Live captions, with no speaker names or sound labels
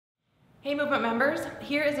Hey movement members,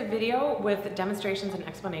 here is a video with demonstrations and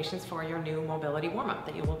explanations for your new mobility warm-up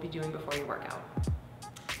that you will be doing before your workout.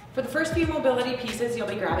 For the first few mobility pieces, you'll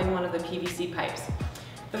be grabbing one of the PVC pipes.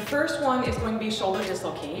 The first one is going to be shoulder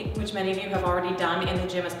dislocate, which many of you have already done in the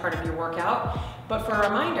gym as part of your workout. But for a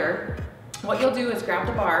reminder, what you'll do is grab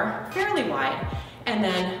the bar fairly wide and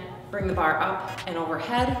then bring the bar up and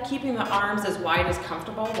overhead, keeping the arms as wide as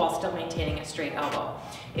comfortable while still maintaining a straight elbow.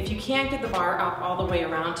 If you can't get the bar up all the way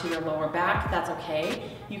around to your lower back, that's okay.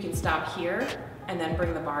 You can stop here and then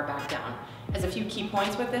bring the bar back down. As a few key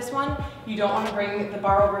points with this one, you don't want to bring the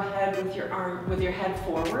bar overhead with your head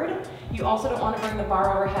forward. You also don't want to bring the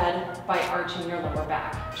bar overhead by arching your lower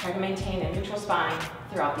back. Try to maintain a neutral spine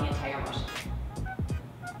throughout the entire motion.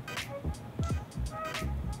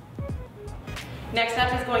 Next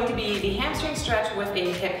up is going to be the hamstring stretch with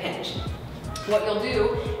a hip hinge. What you'll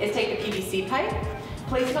do is take the PVC pipe,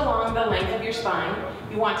 place it along the length of your spine.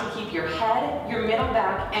 You want to keep your head, your middle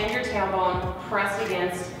back, and your tailbone pressed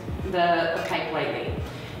against the pipe lightly.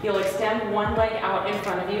 You'll extend one leg out in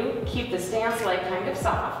front of you, keep the stance leg kind of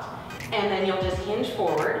soft, and then you'll just hinge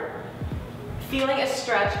forward, feeling a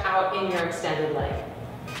stretch out in your extended leg.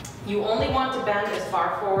 You only want to bend as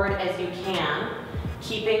far forward as you can,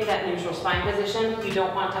 keeping that neutral spine position. You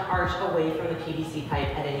don't want to arch away from the PVC pipe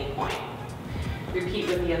at any point. Repeat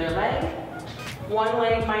with the other leg. One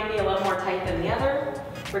leg might be a little more tight than the other,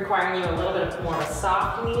 requiring you a little bit more of a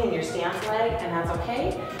soft knee in your stance leg, and that's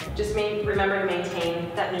okay. Just remember to maintain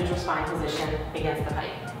that neutral spine position against the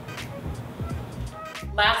pipe.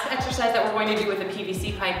 Last exercise that we're going to do with the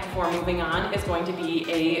PVC pipe before moving on is going to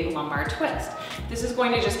be a lumbar twist. This is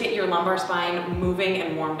going to just get your lumbar spine moving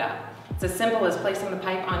and warmed up. It's as simple as placing the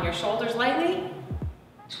pipe on your shoulders lightly,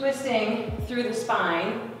 twisting through the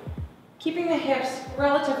spine, keeping the hips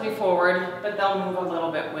relatively forward, but they'll move a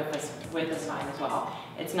little bit with the spine as well.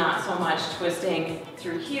 It's not so much twisting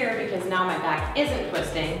through here because now my back isn't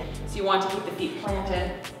twisting, so you want to keep the feet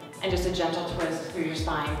planted and just a gentle twist through your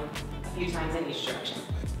spine a few times in each direction.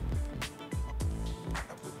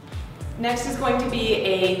 Next is going to be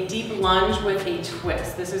a deep lunge with a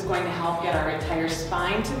twist. This is going to help get our entire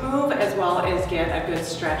spine to move as well as get a good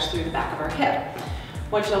stretch through the back of our hip.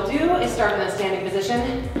 What you'll do is start in a standing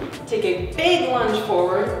position, take a big lunge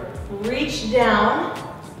forward, reach down,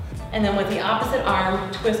 and then with the opposite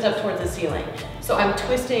arm, twist up towards the ceiling. So I'm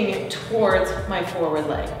twisting towards my forward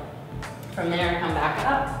leg. From there, come back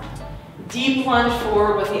up. Deep lunge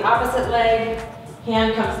forward with the opposite leg,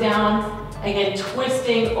 hand comes down, again,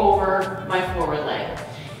 twisting over my forward leg.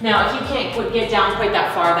 Now, if you can't get down quite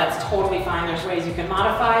that far, that's totally fine. There's ways you can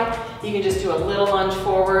modify. You can just do a little lunge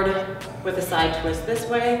forward with a side twist this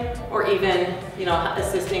way, or even,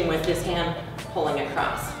 assisting with this hand pulling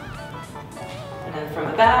across. And then from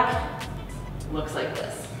the back, looks like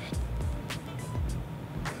this.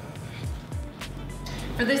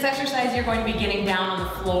 For this exercise, you're going to be getting down on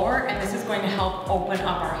the floor, and this is going to help open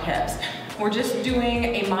up our hips. We're just doing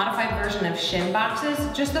a modified version of shin boxes,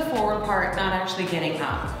 just the forward part, not actually getting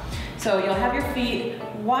up. So you'll have your feet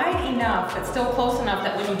wide enough, but still close enough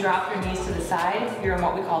that when you drop your knees to the side, you're in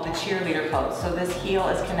what we call the cheerleader pose. So this heel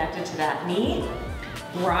is connected to that knee.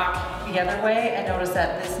 Rock the other way, and notice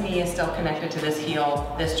that this knee is still connected to this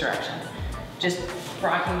heel this direction. Just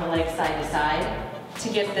rocking the legs side to side to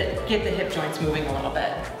get the hip joints moving a little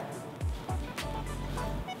bit.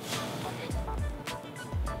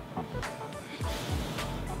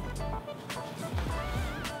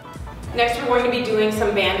 Next, we're going to be doing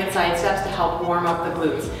some banded side steps to help warm up the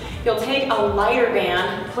glutes. You'll take a lighter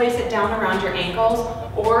band, place it down around your ankles,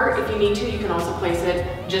 or if you need to, you can also place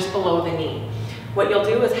it just below the knee. What you'll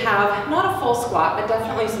do is have, not a full squat, but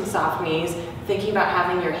definitely some soft knees, thinking about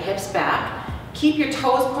having your hips back. Keep your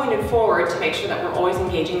toes pointed forward to make sure that we're always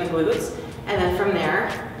engaging the glutes, and then from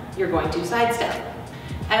there, you're going to side step.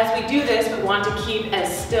 As we do this, we want to keep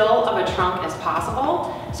as still of a trunk as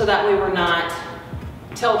possible, so that way we're not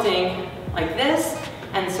tilting like this,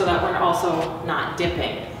 and so that we're also not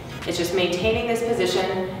dipping. It's just maintaining this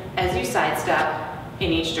position as you sidestep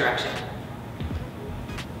in each direction.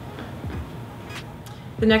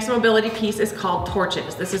 The next mobility piece is called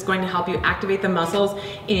torches. This is going to help you activate the muscles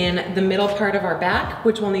in the middle part of our back,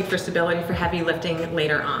 which we'll need for stability for heavy lifting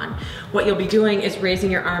later on. What you'll be doing is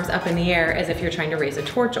raising your arms up in the air as if you're trying to raise a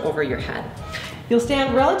torch over your head. You'll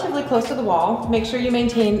stand relatively close to the wall. Make sure you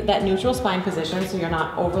maintain that neutral spine position so you're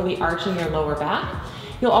not overly arching your lower back.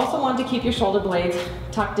 You'll also want to keep your shoulder blades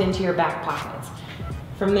tucked into your back pockets.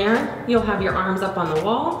 From there, you'll have your arms up on the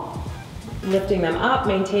wall, lifting them up,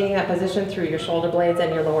 maintaining that position through your shoulder blades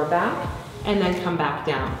and your lower back, and then come back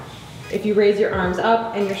down. If you raise your arms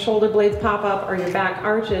up and your shoulder blades pop up or your back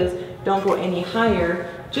arches don't go any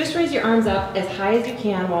higher, just raise your arms up as high as you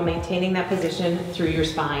can while maintaining that position through your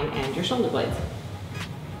spine and your shoulder blades.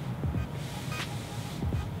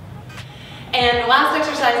 And the last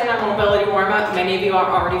exercise in our mobility warm-up, many of you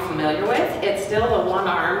are already familiar with. It's still the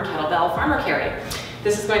one-arm kettlebell farmer carry.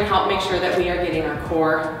 This is going to help make sure that we are getting our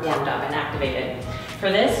core warmed up and activated.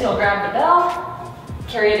 For this, you'll grab the bell,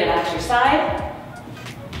 carry it at your side,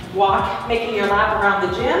 walk, making your lap around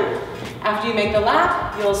the gym. After you make the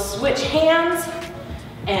lap, you'll switch hands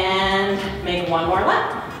and make one more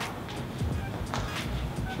lap.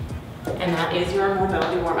 And that is your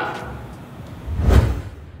mobility warm-up.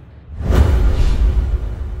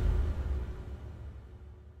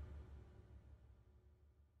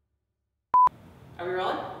 Are we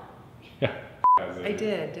rolling? Yeah. I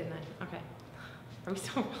did, didn't I? Okay. Are we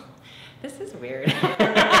still rolling? This is weird.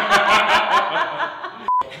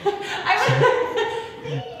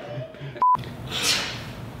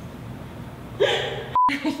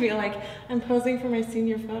 I feel like I'm posing for my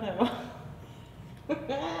senior photo.